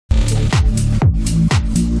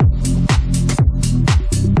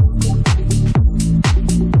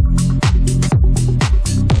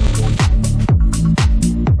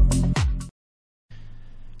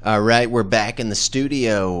All right, we're back in the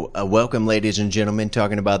studio. Welcome, ladies and gentlemen,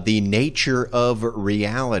 talking about the nature of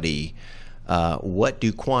reality. What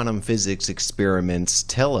do quantum physics experiments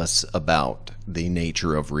tell us about the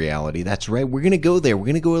nature of reality? That's right, we're going to go there. We're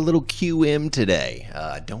going to go a little QM today.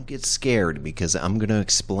 Don't get scared because I'm going to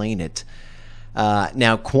explain it.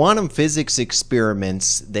 Now, quantum physics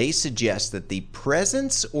experiments, they suggest that the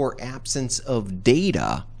presence or absence of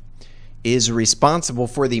data is responsible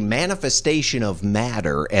for the manifestation of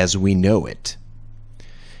matter as we know it.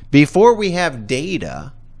 Before we have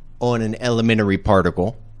data on an elementary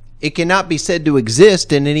particle, it cannot be said to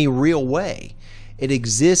exist in any real way. It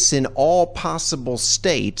exists in all possible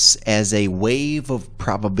states as a wave of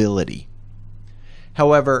probability.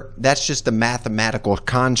 However, that's just a mathematical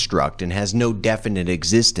construct and has no definite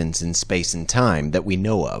existence in space and time that we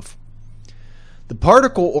know of. The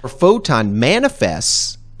particle or photon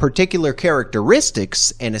manifests particular characteristics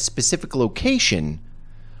in a specific location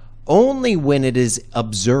only when it is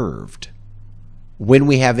observed, when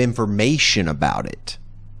we have information about it.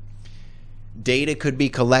 Data could be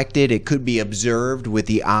collected, it could be observed with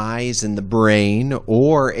the eyes and the brain,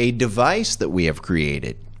 or a device that we have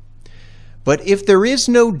created. But if there is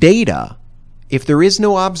no data, if there is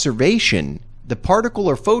no observation, the particle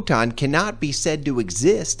or photon cannot be said to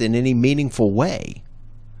exist in any meaningful way.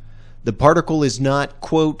 The particle is not,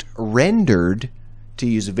 quote, rendered, to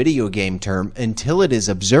use a video game term, until it is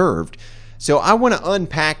observed. So I want to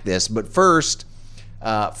unpack this, but first,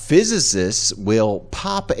 physicists will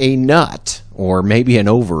pop a nut, or maybe an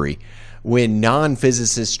ovary, when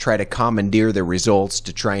non-physicists try to commandeer their results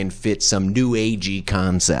to try and fit some new agey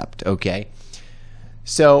concept, okay?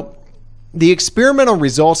 So the experimental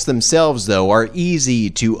results themselves, though, are easy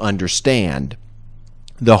to understand.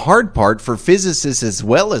 The hard part for physicists as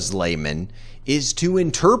well as laymen is to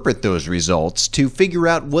interpret those results, to figure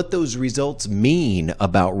out what those results mean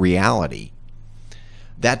about reality.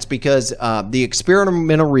 That's because the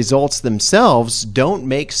experimental results themselves don't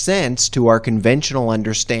make sense to our conventional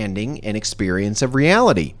understanding and experience of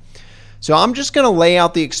reality. So I'm just going to lay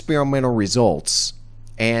out the experimental results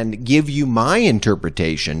and give you my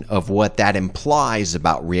interpretation of what that implies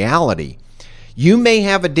about reality. You may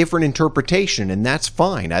have a different interpretation, and that's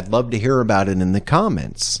fine. I'd love to hear about it in the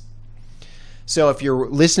comments. So if you're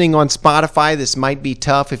listening on Spotify, this might be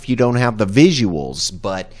tough if you don't have the visuals,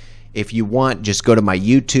 but if you want, just go to my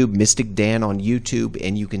YouTube, Mystic Dan on YouTube,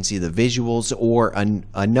 and you can see the visuals or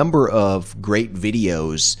a number of great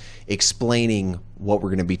videos explaining what we're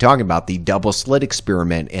going to be talking about, the double slit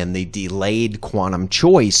experiment and the delayed quantum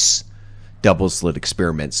choice double slit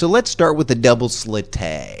experiment. So let's start with the double slit,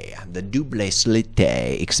 the double slit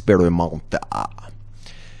experiment.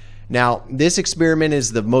 Now, this experiment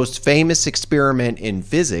is the most famous experiment in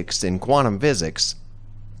physics, in quantum physics,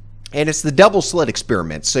 and it's the double slit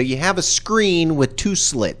experiment. So you have a screen with two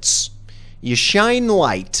slits. You shine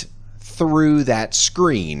light through that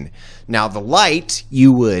screen. Now, the light,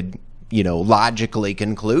 you would, logically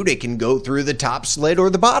conclude it can go through the top slit or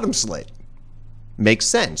the bottom slit. Makes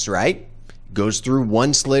sense, right? Goes through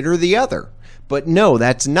one slit or the other. But no,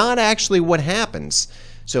 that's not actually what happens.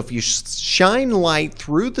 So if you shine light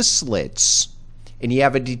through the slits and you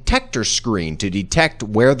have a detector screen to detect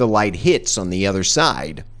where the light hits on the other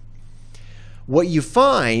side, what you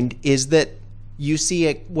find is that you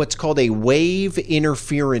see what's called a wave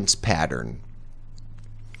interference pattern.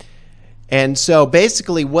 And so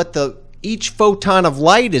basically what each photon of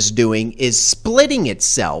light is doing is splitting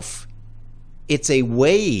itself. It's a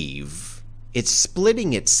wave. It's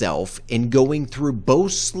splitting itself and going through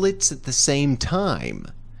both slits at the same time.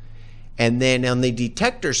 And then on the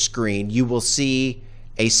detector screen, you will see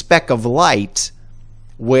a speck of light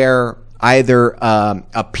where either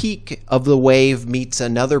a peak of the wave meets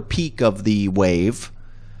another peak of the wave,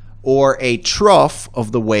 or a trough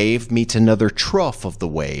of the wave meets another trough of the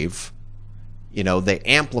wave. They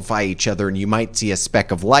amplify each other, and you might see a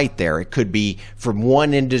speck of light there. It could be from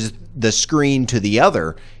one end of the screen to the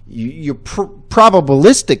other.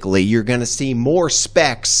 Probabilistically, you're going to see more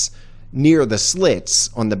specks near the slits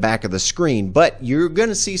on the back of the screen, but you're going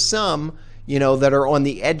to see some, that are on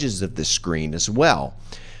the edges of the screen as well.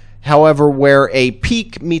 However, where a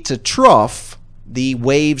peak meets a trough, the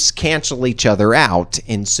waves cancel each other out,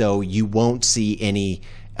 and so you won't see any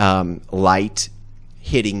light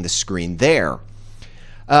hitting the screen there.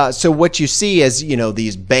 So what you see is,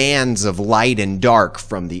 these bands of light and dark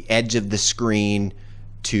from the edge of the screen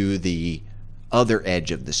to the other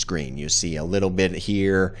edge of the screen. You see a little bit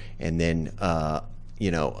here, and then,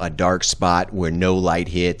 a dark spot where no light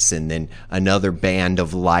hits, and then another band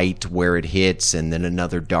of light where it hits, and then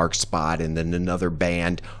another dark spot, and then another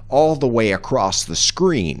band, all the way across the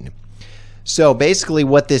screen. So basically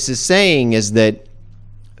what this is saying is that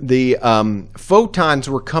the photons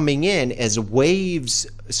were coming in as waves,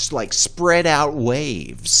 like spread out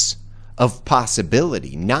waves of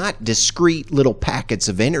possibility, not discrete little packets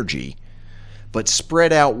of energy, but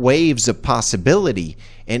spread out waves of possibility.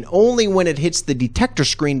 And only when it hits the detector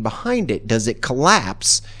screen behind it does it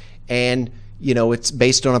collapse. And, it's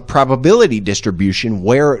based on a probability distribution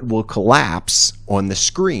where it will collapse on the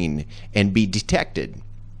screen and be detected.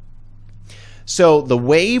 So the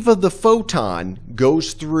wave of the photon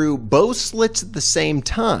goes through both slits at the same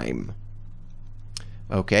time.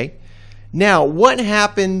 Okay. Now, what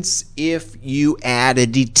happens if you add a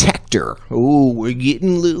detector? Oh, we're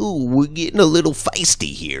getting a little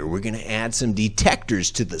feisty here. We're going to add some detectors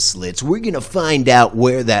to the slits. We're going to find out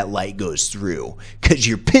where that light goes through, because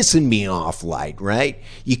you're pissing me off, light, right?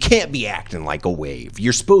 You can't be acting like a wave.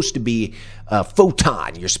 You're supposed to be a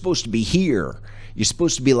photon. You're supposed to be here. You're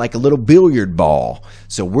supposed to be like a little billiard ball.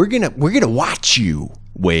 So we're gonna watch you,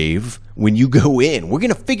 wave, when you go in. We're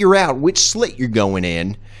gonna figure out which slit you're going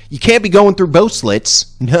in. You can't be going through both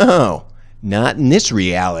slits. No, not in this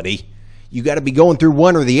reality. You got to be going through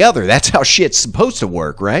one or the other. That's how shit's supposed to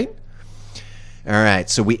work, right? All right,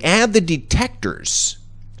 so we add the detectors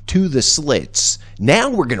to the slits. Now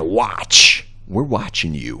we're gonna watch. We're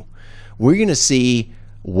watching you. We're gonna see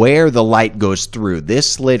where the light goes through,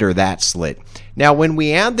 this slit or that slit. Now, when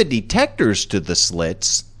we add the detectors to the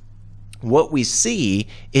slits, what we see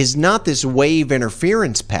is not this wave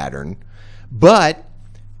interference pattern, but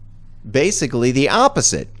basically the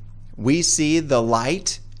opposite. We see the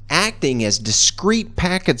light acting as discrete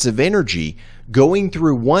packets of energy going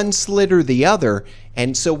through one slit or the other,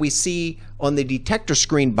 and so we see on the detector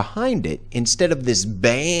screen behind it, instead of this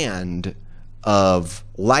band of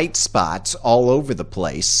light spots all over the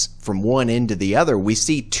place from one end to the other, we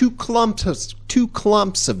see two clumps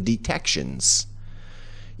of detections,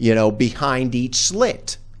 behind each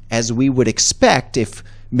slit, as we would expect if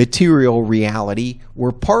material reality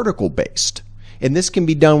were particle based. And this can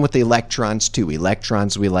be done with electrons too.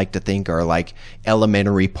 Electrons, we like to think, are like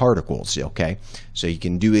elementary particles, okay? So you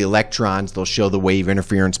can do electrons, they'll show the wave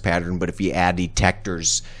interference pattern, but if you add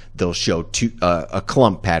detectors, they'll show a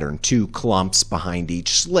clump pattern, two clumps behind each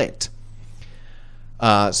slit.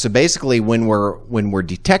 So basically when we're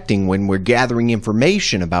detecting, when we're gathering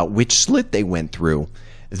information about which slit they went through,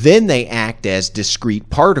 then they act as discrete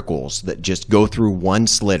particles that just go through one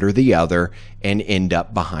slit or the other and end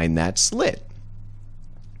up behind that slit.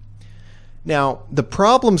 Now, the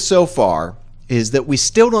problem so far is that we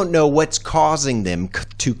still don't know what's causing them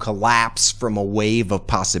to collapse from a wave of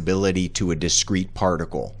possibility to a discrete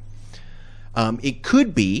particle. It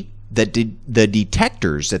could be that the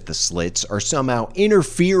detectors at the slits are somehow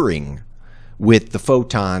interfering with the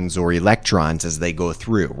photons or electrons as they go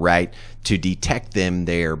through, right? To detect them,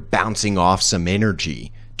 they're bouncing off some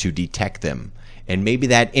energy to detect them. And maybe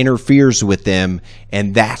that interferes with them,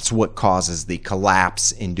 and that's what causes the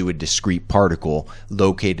collapse into a discrete particle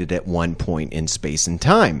located at one point in space and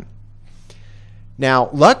time. Now,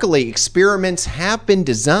 luckily, experiments have been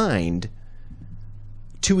designed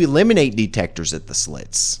to eliminate detectors at the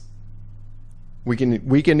slits. We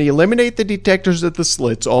can eliminate the detectors at the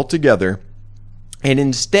slits altogether and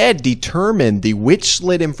instead determine the which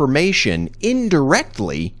slit information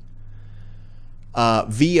indirectly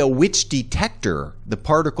via which detector the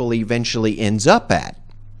particle eventually ends up at.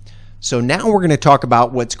 So now we're going to talk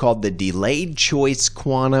about what's called the delayed choice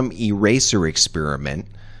quantum eraser experiment,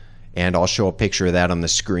 and I'll show a picture of that on the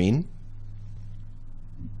screen.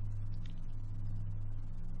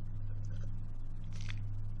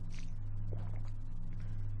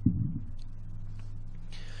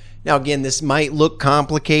 Now again, this might look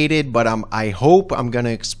complicated, but I hope I'm going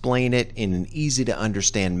to explain it in an easy to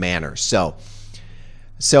understand manner. So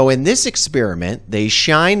in this experiment, they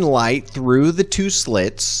shine light through the two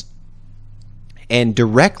slits, and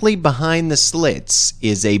directly behind the slits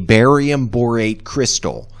is a barium borate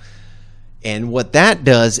crystal. And what that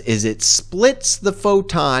does is it splits the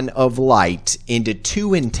photon of light into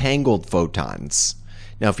two entangled photons.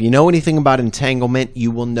 Now, if you know anything about entanglement,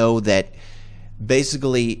 you will know that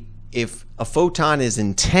basically if a photon is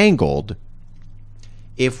entangled,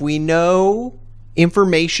 if we know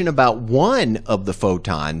information about one of the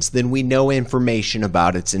photons, then we know information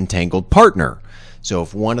about its entangled partner. So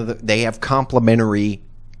if they have complementary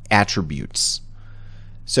attributes.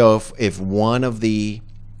 So if one of the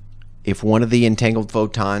entangled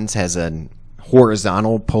photons has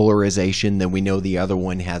horizontal polarization, then we know the other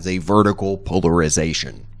one has a vertical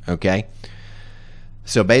polarization, okay?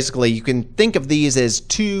 So basically, you can think of these as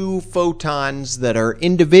two photons that are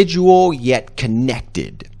individual yet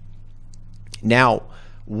connected. Now,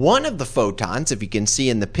 one of the photons, if you can see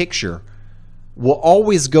in the picture, will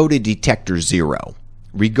always go to detector 0,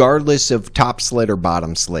 regardless of top slit or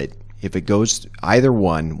bottom slit. If it goes either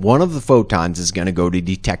one of the photons is going to go to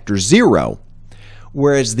detector 0.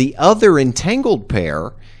 Whereas the other entangled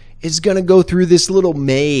pair is going to go through this little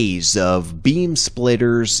maze of beam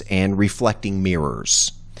splitters and reflecting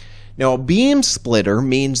mirrors. Now, a beam splitter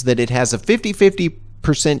means that it has a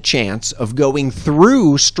 50-50% chance of going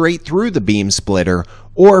straight through the beam splitter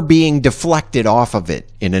or being deflected off of it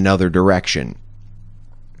in another direction.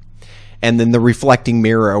 And then the reflecting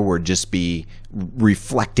mirror would just be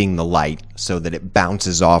reflecting the light so that it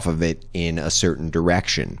bounces off of it in a certain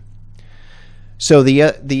direction. So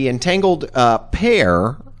the entangled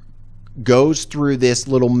pair goes through this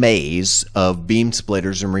little maze of beam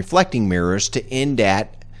splitters and reflecting mirrors to end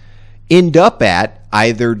up at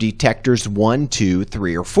either detectors 1, 2,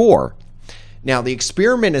 3, or 4. Now, the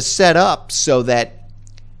experiment is set up so that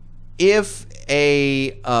if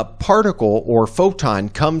a particle or photon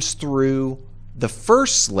comes through the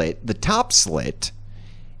first slit, the top slit,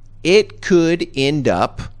 it could end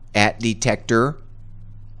up at detector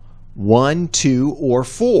 1, 2, or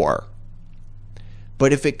 4.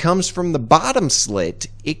 But if it comes from the bottom slit,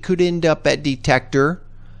 it could end up at detector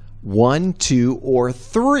 1, 2, or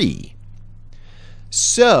 3.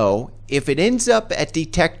 So, if it ends up at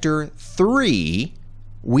detector 3,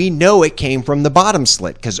 we know it came from the bottom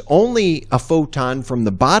slit, because only a photon from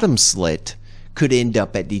the bottom slit could end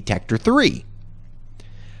up at detector 3.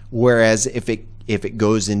 Whereas if it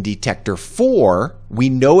goes in detector 4, we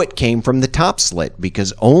know it came from the top slit,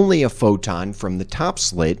 because only a photon from the top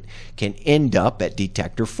slit can end up at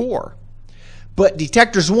detector 4. But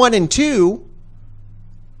detectors 1 and 2,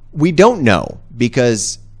 we don't know,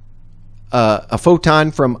 because a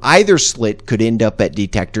photon from either slit could end up at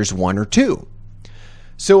detectors 1 or 2.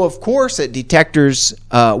 So, of course, at detectors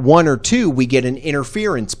 1 or 2, we get an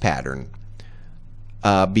interference pattern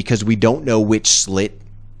because we don't know which slit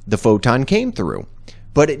the photon came through.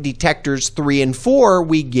 But at detectors 3 and 4,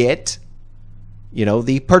 we get,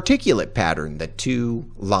 the particulate pattern, the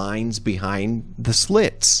two lines behind the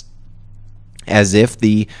slits, as if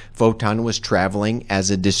the photon was traveling as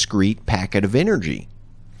a discrete packet of energy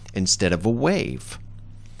instead of a wave.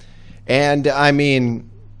 And, I mean,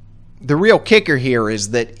 the real kicker here is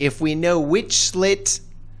that if we know which slit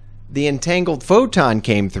the entangled photon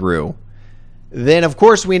came through, then of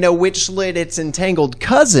course we know which slit its entangled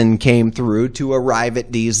cousin came through to arrive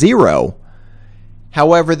at D0.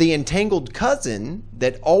 However, the entangled cousin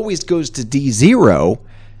that always goes to D0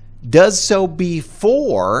 does so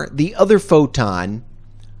before the other photon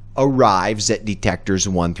arrives at detectors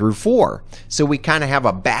 1 through 4. So we kind of have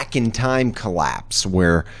a back-in-time collapse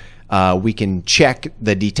where we can check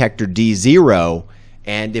the detector D0,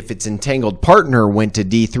 and if its entangled partner went to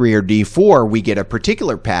D3 or D4, we get a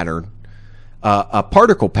particular pattern, a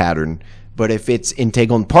particle pattern. But if its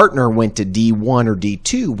entangled partner went to D1 or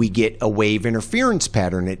D2, we get a wave interference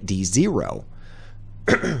pattern at D0.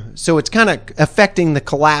 So it's kind of affecting the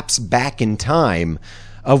collapse back in time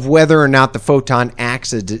of whether or not the photon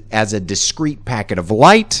acts as a discrete packet of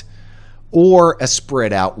light or a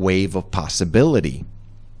spread out wave of possibility.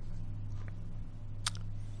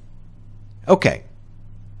 Okay,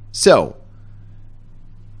 so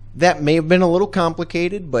that may have been a little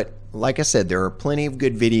complicated, but like I said, there are plenty of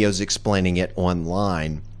good videos explaining it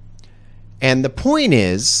online. And the point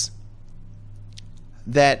is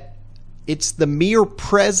that it's the mere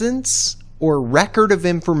presence or record of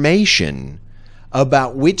information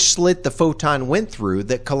about which slit the photon went through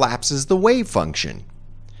that collapses the wave function.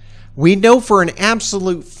 We know for an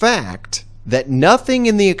absolute fact that nothing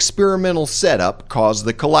in the experimental setup caused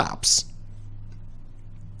the collapse.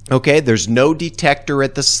 Okay, there's no detector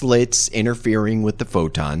at the slits interfering with the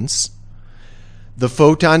photons. The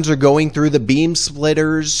photons are going through the beam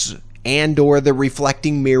splitters and or the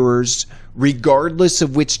reflecting mirrors regardless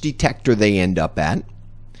of which detector they end up at.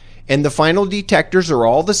 And the final detectors are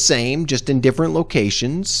all the same, just in different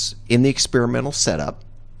locations in the experimental setup.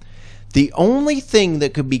 The only thing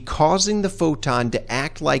that could be causing the photon to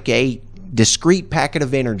act like a discrete packet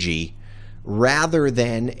of energy rather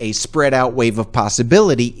than a spread out wave of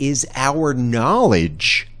possibility is our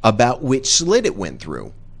knowledge about which slit it went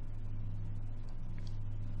through.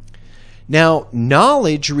 Now,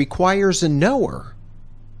 knowledge requires a knower.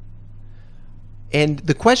 And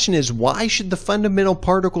the question is, why should the fundamental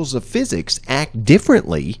particles of physics act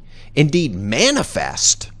differently, indeed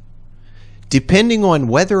manifest, depending on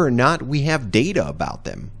whether or not we have data about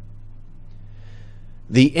them?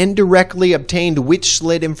 The indirectly obtained witch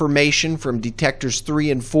slit information from detectors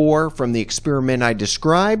 3 and 4 from the experiment I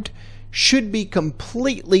described should be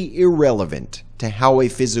completely irrelevant to how a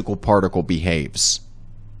physical particle behaves.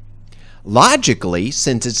 Logically,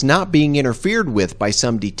 since it's not being interfered with by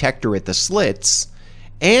some detector at the slits,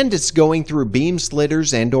 and it's going through beam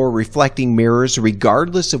slitters and or reflecting mirrors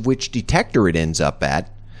regardless of which detector it ends up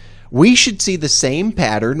at, we should see the same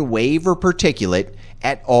pattern, wave or particulate,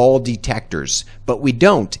 at all detectors, but we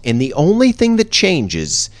don't. And the only thing that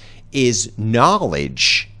changes is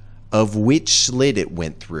knowledge of which slit it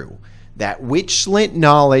went through. That which slit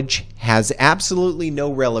knowledge has absolutely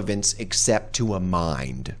no relevance except to a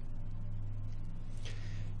mind.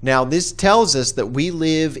 Now, this tells us that we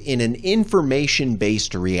live in an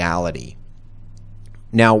information-based reality.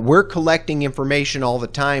 Now, we're collecting information all the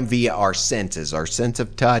time via our senses, our sense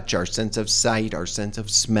of touch, our sense of sight, our sense of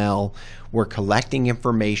smell. We're collecting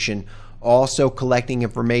information, also collecting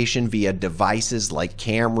information via devices like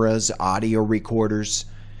cameras, audio recorders.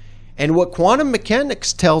 And what quantum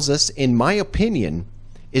mechanics tells us, in my opinion,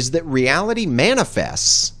 is that reality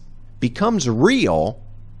manifests, becomes real,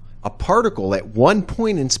 a particle at one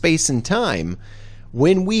point in space and time,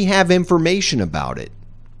 when we have information about it,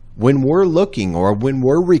 when we're looking or when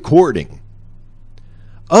we're recording.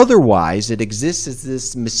 Otherwise, it exists as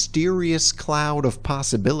this mysterious cloud of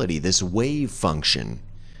possibility, this wave function.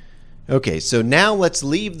 Okay, so now let's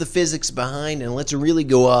leave the physics behind and let's really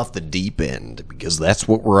go off the deep end, because that's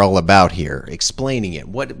what we're all about here, explaining it,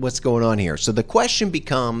 what's going on here. So the question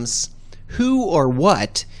becomes, who or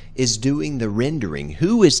what is doing the rendering?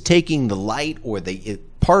 Who is taking the light or the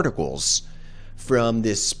particles from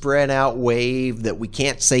this spread out wave that we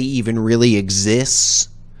can't say even really exists?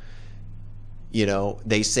 You know,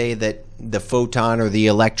 they say that the photon or the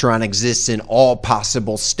electron exists in all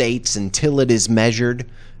possible states until it is measured.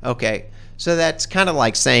 Okay, so that's kind of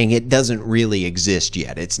like saying it doesn't really exist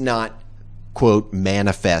yet. It's not, quote,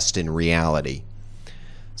 manifest in reality.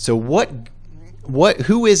 So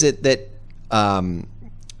who is it that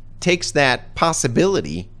takes that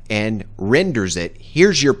possibility and renders it?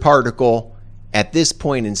 Here's your particle at this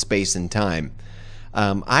point in space and time.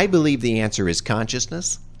 I believe the answer is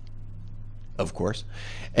consciousness, of course.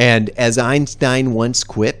 And as Einstein once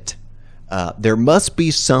quipped, there must be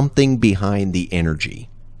something behind the energy.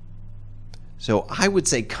 So I would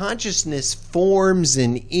say consciousness forms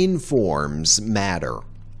and informs matter.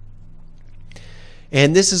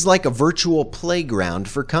 And this is like a virtual playground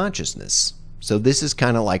for consciousness. So this is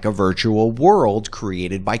kind of like a virtual world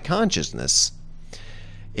created by consciousness.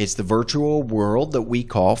 It's the virtual world that we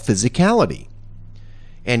call physicality.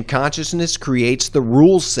 And consciousness creates the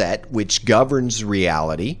rule set which governs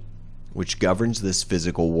reality, which governs this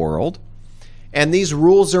physical world. And these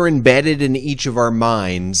rules are embedded in each of our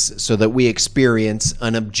minds so that we experience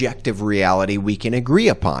an objective reality we can agree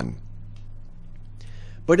upon.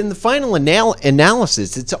 But in the final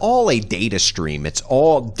analysis, it's all a data stream. It's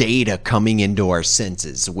all data coming into our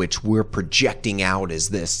senses, which we're projecting out as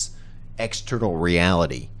this external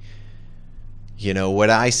reality. You know, what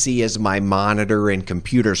I see as my monitor and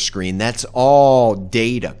computer screen, that's all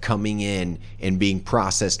data coming in and being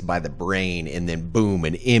processed by the brain, and then boom,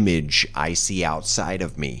 an image I see outside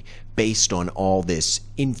of me based on all this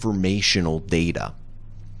informational data.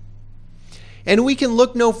 And we can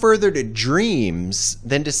look no further to dreams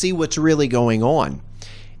than to see what's really going on.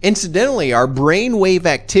 Incidentally, our brainwave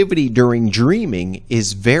activity during dreaming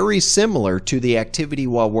is very similar to the activity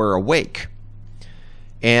while we're awake.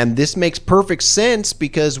 And this makes perfect sense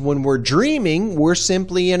because when we're dreaming, we're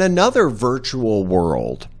simply in another virtual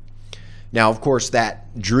world. Now, of course,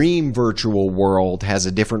 that dream virtual world has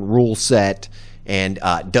a different rule set and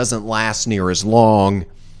doesn't last near as long.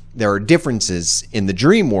 There are differences in the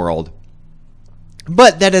dream world.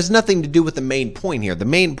 But that has nothing to do with the main point here. The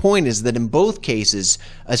main point is that in both cases,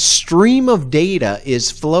 a stream of data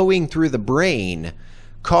is flowing through the brain,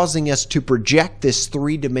 causing us to project this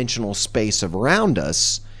three-dimensional space around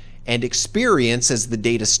us and experience, as the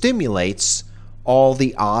data stimulates, all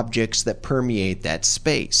the objects that permeate that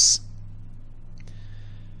space.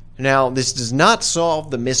 Now, this does not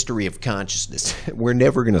solve the mystery of consciousness. We're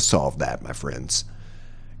never going to solve that, my friends.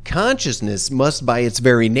 Consciousness must, by its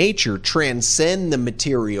very nature, transcend the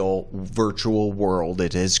material virtual world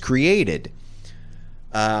it has created.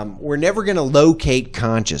 We're never going to locate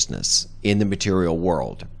consciousness in the material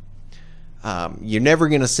world. You're never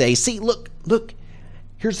going to say, see, look,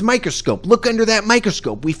 Here's the microscope. Look under that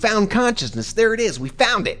microscope. We found consciousness. There it is. We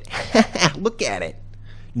found it. Look at it.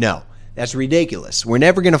 No, that's ridiculous. We're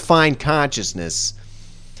never going to find consciousness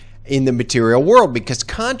in the material world because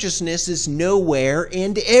consciousness is nowhere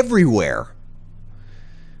and everywhere.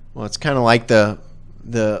 Well, it's kind of like the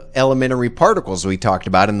elementary particles we talked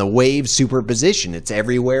about in the wave superposition. It's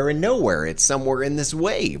everywhere and nowhere. It's somewhere in this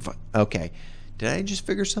wave. Okay. Did I just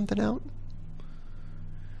figure something out?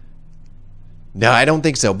 No, I don't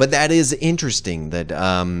think so. But that is interesting that,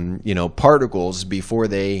 particles, before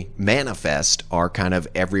they manifest, are kind of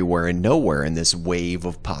everywhere and nowhere in this wave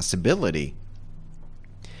of possibility.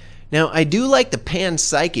 Now, I do like the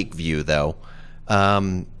panpsychic view, though.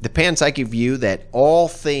 The panpsychic view that all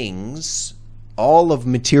things, all of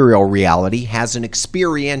material reality, has an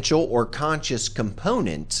experiential or conscious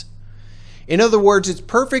component. In other words, it's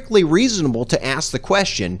perfectly reasonable to ask the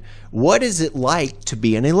question, what is it like to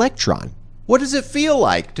be an electron? What does it feel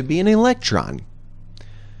like to be an electron?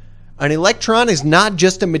 An electron is not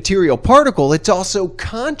just a material particle, it's also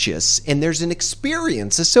conscious, and there's an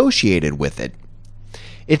experience associated with it.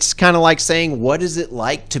 It's kind of like saying, what is it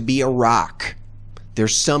like to be a rock?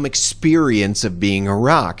 There's some experience of being a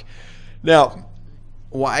rock. Now,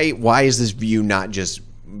 why is this view not just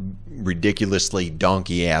ridiculously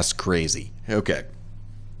donkey-ass crazy? Okay.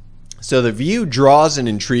 So the view draws and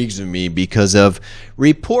intrigues me because of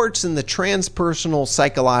reports in the transpersonal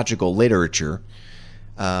psychological literature,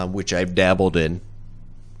 which I've dabbled in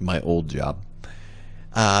my old job.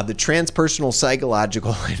 The transpersonal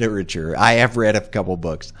psychological literature, I have read a couple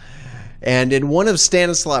books. And in one of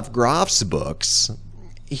Stanislav Grof's books,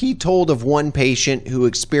 he told of one patient who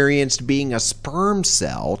experienced being a sperm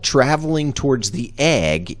cell traveling towards the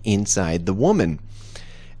egg inside the woman,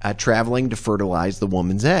 traveling to fertilize the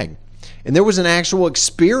woman's egg. And there was an actual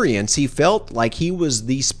experience. He felt like he was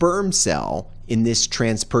the sperm cell in this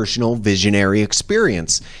transpersonal visionary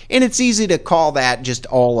experience. And it's easy to call that just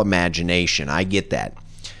all imagination. I get that.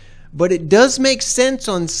 But it does make sense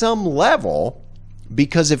on some level,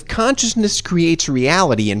 because if consciousness creates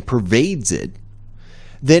reality and pervades it,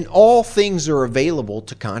 then all things are available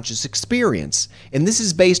to conscious experience. And this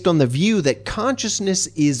is based on the view that consciousness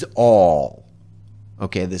is all.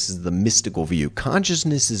 Okay, this is the mystical view.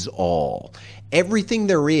 Consciousness is all. Everything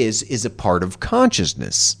there is a part of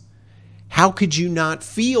consciousness. How could you not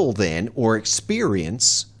feel then or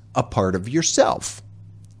experience a part of yourself?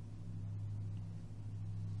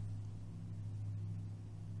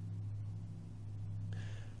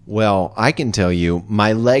 Well, I can tell you,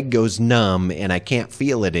 my leg goes numb and I can't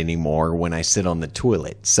feel it anymore when I sit on the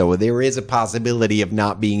toilet. So there is a possibility of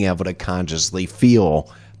not being able to consciously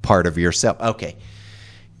feel part of yourself. Okay.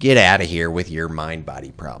 Get out of here with your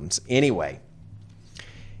mind-body problems. Anyway,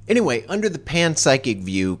 under the panpsychic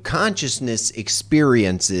view, consciousness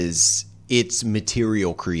experiences its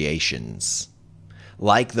material creations,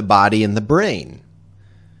 like the body and the brain.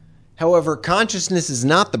 However, consciousness is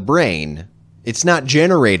not the brain. It's not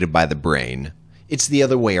generated by the brain. It's the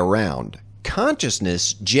other way around.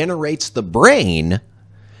 Consciousness generates the brain,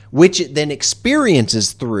 which it then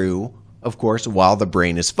experiences through, of course, while the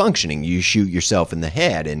brain is functioning. You shoot yourself in the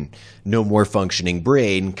head and no more functioning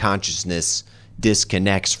brain, consciousness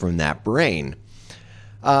disconnects from that brain.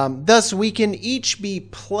 Thus, we can each be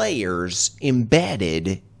players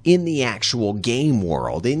embedded in the actual game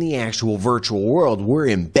world, in the actual virtual world. We're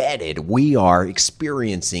embedded. We are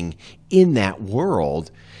experiencing in that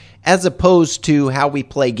world, as opposed to how we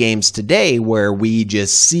play games today where we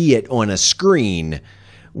just see it on a screen.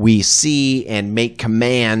 We see and make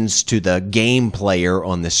commands to the game player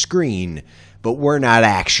on the screen, but we're not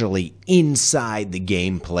actually inside the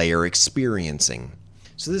game player experiencing.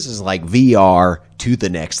 So this is like VR to the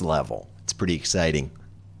next level. It's pretty exciting.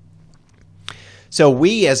 So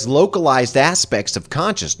we, as localized aspects of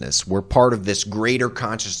consciousness, we're part of this greater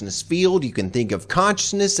consciousness field. You can think of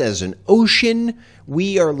consciousness as an ocean.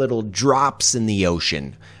 We are little drops in the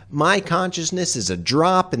ocean. My consciousness is a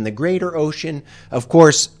drop in the greater ocean. Of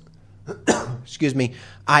course, excuse me,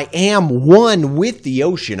 I am one with the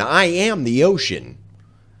ocean. I am the ocean.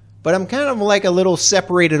 But I'm kind of like a little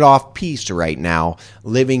separated off piece right now,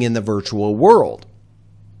 living in the virtual world.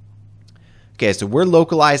 Okay, so we're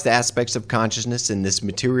localized aspects of consciousness in this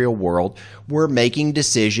material world. We're making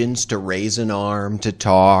decisions to raise an arm, to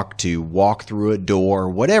talk, to walk through a door,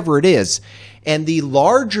 whatever it is. And the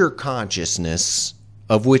larger consciousness,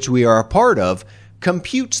 of which we are a part of,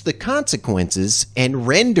 computes the consequences and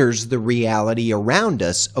renders the reality around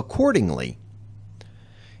us accordingly.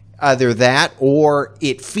 Either that, or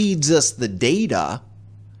it feeds us the data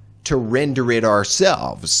to render it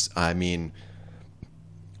ourselves. I mean,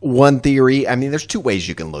 one theory, I mean, there's two ways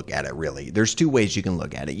you can look at it, really. There's two ways you can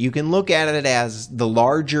look at it. You can look at it as the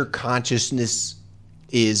larger consciousness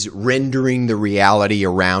is rendering the reality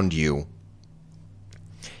around you,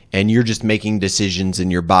 and you're just making decisions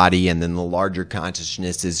in your body, and then the larger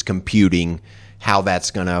consciousness is computing how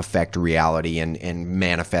that's going to affect reality and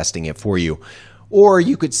manifesting it for you. Or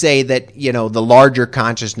you could say that, you know, the larger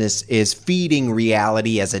consciousness is feeding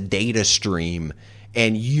reality as a data stream,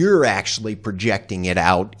 and you're actually projecting it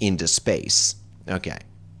out into space. Okay.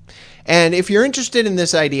 And if you're interested in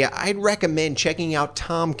this idea, I'd recommend checking out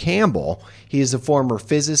Tom Campbell. He is a former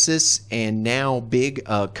physicist and now big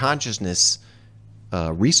consciousness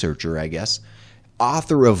researcher, I guess.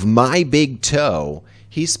 Author of My Big Toe.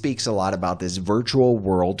 He speaks a lot about this virtual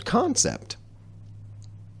world concept.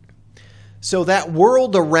 So that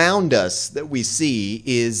world around us that we see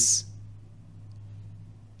is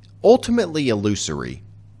ultimately illusory.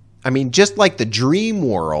 I mean, just like the dream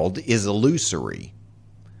world is illusory.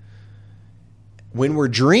 When we're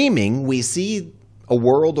dreaming, we see a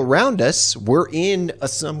world around us. We're in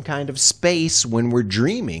some kind of space when we're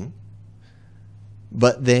dreaming.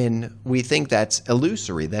 But then we think that's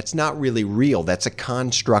illusory. That's not really real. That's a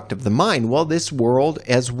construct of the mind. Well, this world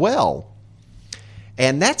as well.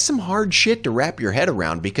 And that's some hard shit to wrap your head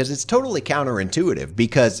around, because it's totally counterintuitive.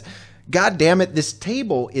 Because, God damn it, this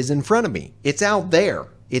table is in front of me. It's out there.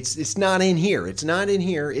 It's not in here. It's not in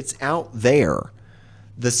here. It's out there.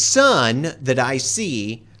 The sun that I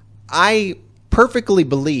see, I perfectly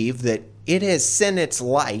believe that it has sent its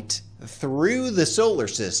light through the solar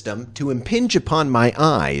system to impinge upon my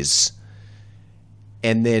eyes,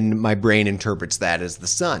 and then my brain interprets that as the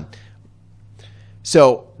sun.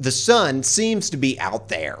 So the sun seems to be out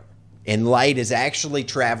there, and light is actually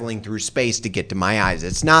traveling through space to get to my eyes.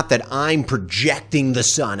 It's not that I'm projecting the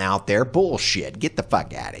sun out there. Bullshit. Get the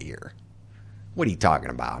fuck out of here. What are you talking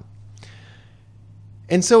about?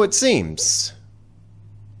 And so it seems,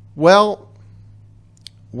 well,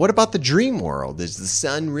 what about the dream world? Is the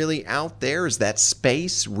sun really out there? Is that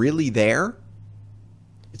space really there?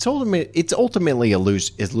 It's ultimately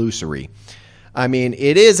illusory. I mean,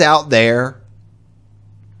 it is out there,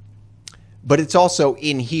 but it's also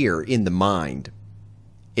in here, in the mind.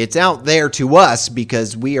 It's out there to us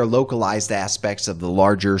because we are localized aspects of the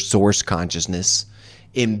larger source consciousness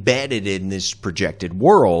embedded in this projected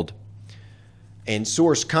world. And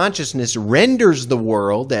source consciousness renders the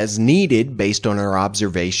world as needed based on our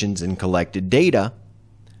observations and collected data.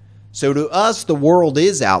 So to us, the world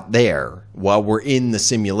is out there while we're in the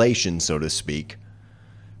simulation, so to speak.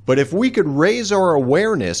 But if we could raise our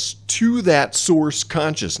awareness to that source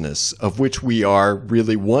consciousness of which we are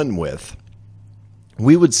really one with,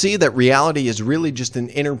 we would see that reality is really just an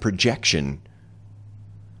inner projection.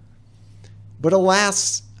 But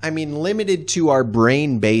alas, I mean, limited to our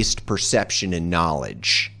brain-based perception and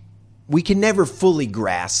knowledge, we can never fully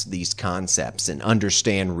grasp these concepts and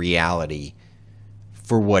understand reality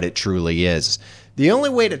for what it truly is. The only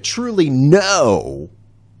way to truly know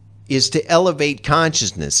is to elevate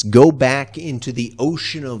consciousness, go back into the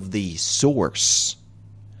ocean of the source,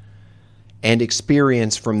 and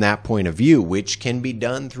experience from that point of view, which can be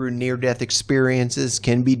done through near-death experiences,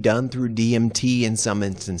 can be done through DMT in some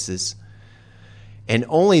instances. And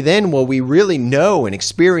only then will we really know and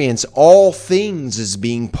experience all things as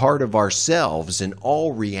being part of ourselves and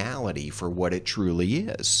all reality for what it truly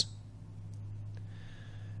is.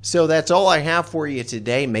 So that's all I have for you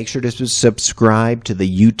today. Make sure to subscribe to the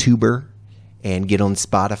YouTuber and get on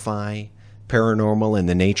Spotify. Paranormal and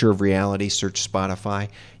the Nature of Reality. Search Spotify,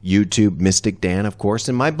 YouTube, Mystic Dan, of course,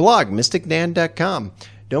 and my blog, mysticdan.com.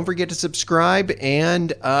 Don't forget to subscribe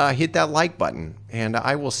and hit that like button. And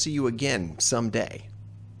I will see you again someday.